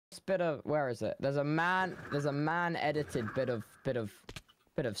bit of where is it? There's a man edited bit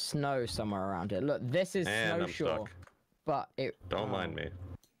of snow somewhere around it. Look, this is snowshore, but it. Don't mind me.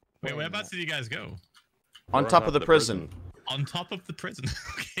 Wait, whereabouts did you guys go? On top of the prison. On top of the prison.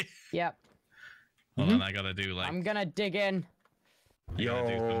 Okay. Yep. Hold on, I gotta do like. I'm gonna dig in.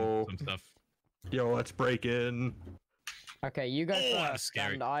 Yo. Some stuff. Yo, let's break in. Okay, you go first,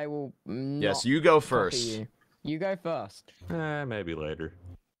 and I will. Yes, you go first. You go first. Maybe later.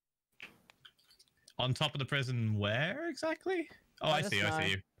 On top of the prison, where exactly? Oh, I see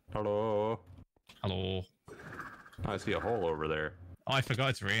you. Hello. Hello. I see a hole over there. Oh, I forgot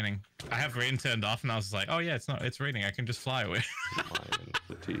it's raining. I have rain turned off, and I was like, oh yeah, it's raining. I can just fly away. Mining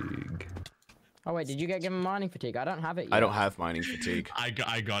fatigue. Oh wait, did you get given mining fatigue? I don't have it yet. I don't have mining fatigue. I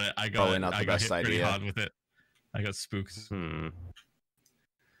got it. I got Probably it. not the I got best hit pretty idea. hard with it. I got spooked. Hmm.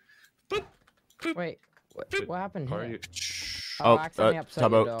 Boop, boop, Wait, what happened here? Are you... Oh, I accidentally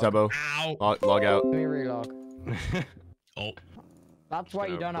upset your dog. Tubbo. Ow. Log out. Let me relog. Oh. That's why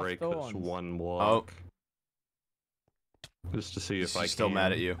you don't have break thorns. this one block. Just to see if I can. Still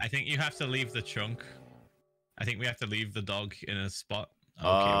mad at you. I think you have to leave the chunk. I think we have to leave the dog in a spot. Okay,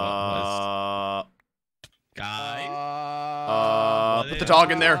 guys. Put the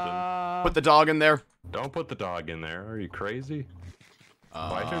dog in there. Put the dog in there. Don't put the dog in there. Are you crazy?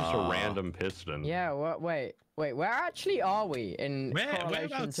 Why there's a random piston? Yeah. Wait. Where actually are we in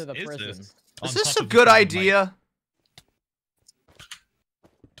correlation to the prison? Is this a good idea?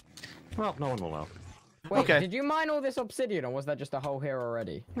 Well, no one will know. Wait, okay. Did you mine all this obsidian, or was that just a hole here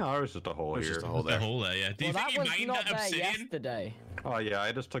already? No, there was just a hole here. Just a hole there. Yeah. Do you think that you was mined not that there obsidian? yesterday. Oh yeah,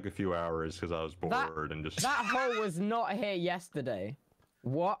 I just took a few hours because I was bored and just. That hole was not here yesterday.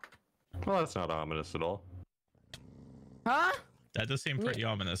 What? Well, that's not ominous at all. Huh? That does seem pretty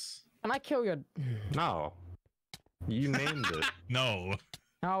ominous. Can I kill your? No. You named it. No.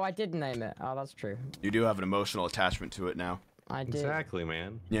 Oh, I did name it. Oh, that's true. You do have an emotional attachment to it now. I did. Exactly,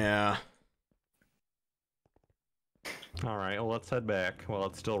 man. Yeah. All right, well, let's head back while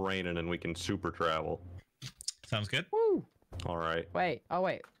it's still raining and we can super travel. Sounds good. Woo! All right. Wait. Oh,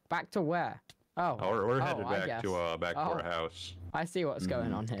 wait. Back to where? Oh. We're headed I back guess. to our house. I see what's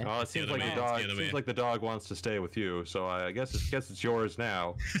going on here. Oh, it seems like the dog. Seems like the dog wants to stay with you, so I guess it's yours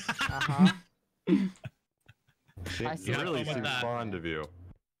now. Seems really fond of you.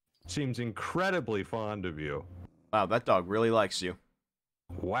 Seems incredibly fond of you. Wow, that dog really likes you.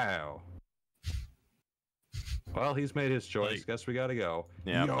 Wow. Well, he's made his choice. Like, Guess we gotta go.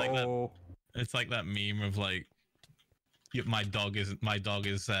 Yeah. Yo. Like that, it's like that meme of like, my dog is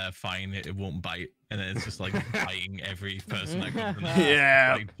fine. It won't bite, and then it's just like biting every person that comes in.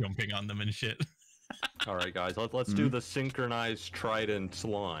 Yeah. Like jumping on them and shit. All right, guys. Let's do the synchronized trident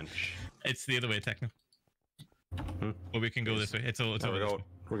launch. It's the other way, Techno. Well, we can go this way. It's all.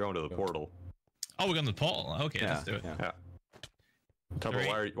 We're going to the portal. Oh, we're going to the portal. Okay, let's do it. Yeah.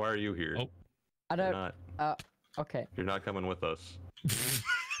 Tubbo, why are you here? Oh. I don't. Okay. You're not coming with us.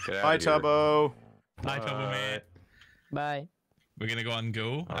 Bye, Tubbo. Bye, Tubbo, mate. Bye. We're gonna go and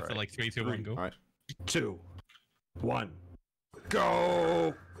go after like 3, 2, 1, go. All right. 2, 1,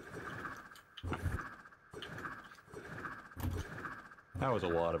 go! That was a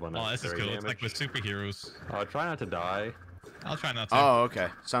lot of unnecessary this is cool. damage. It's like with superheroes. Try not to die. I'll try not to. Oh, okay.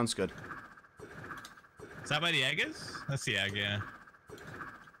 Sounds good. Is that where the egg is? That's the egg, yeah.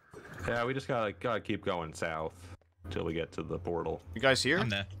 Yeah, we just gotta keep going south until we get to the portal. You guys here? I'm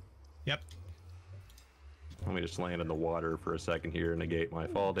there. Yep. Let me just land in the water for a second here, negate my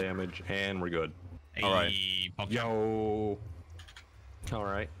fall damage, and we're good. Hey, all right. Pokemon. Yo. All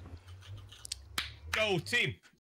right. Go team.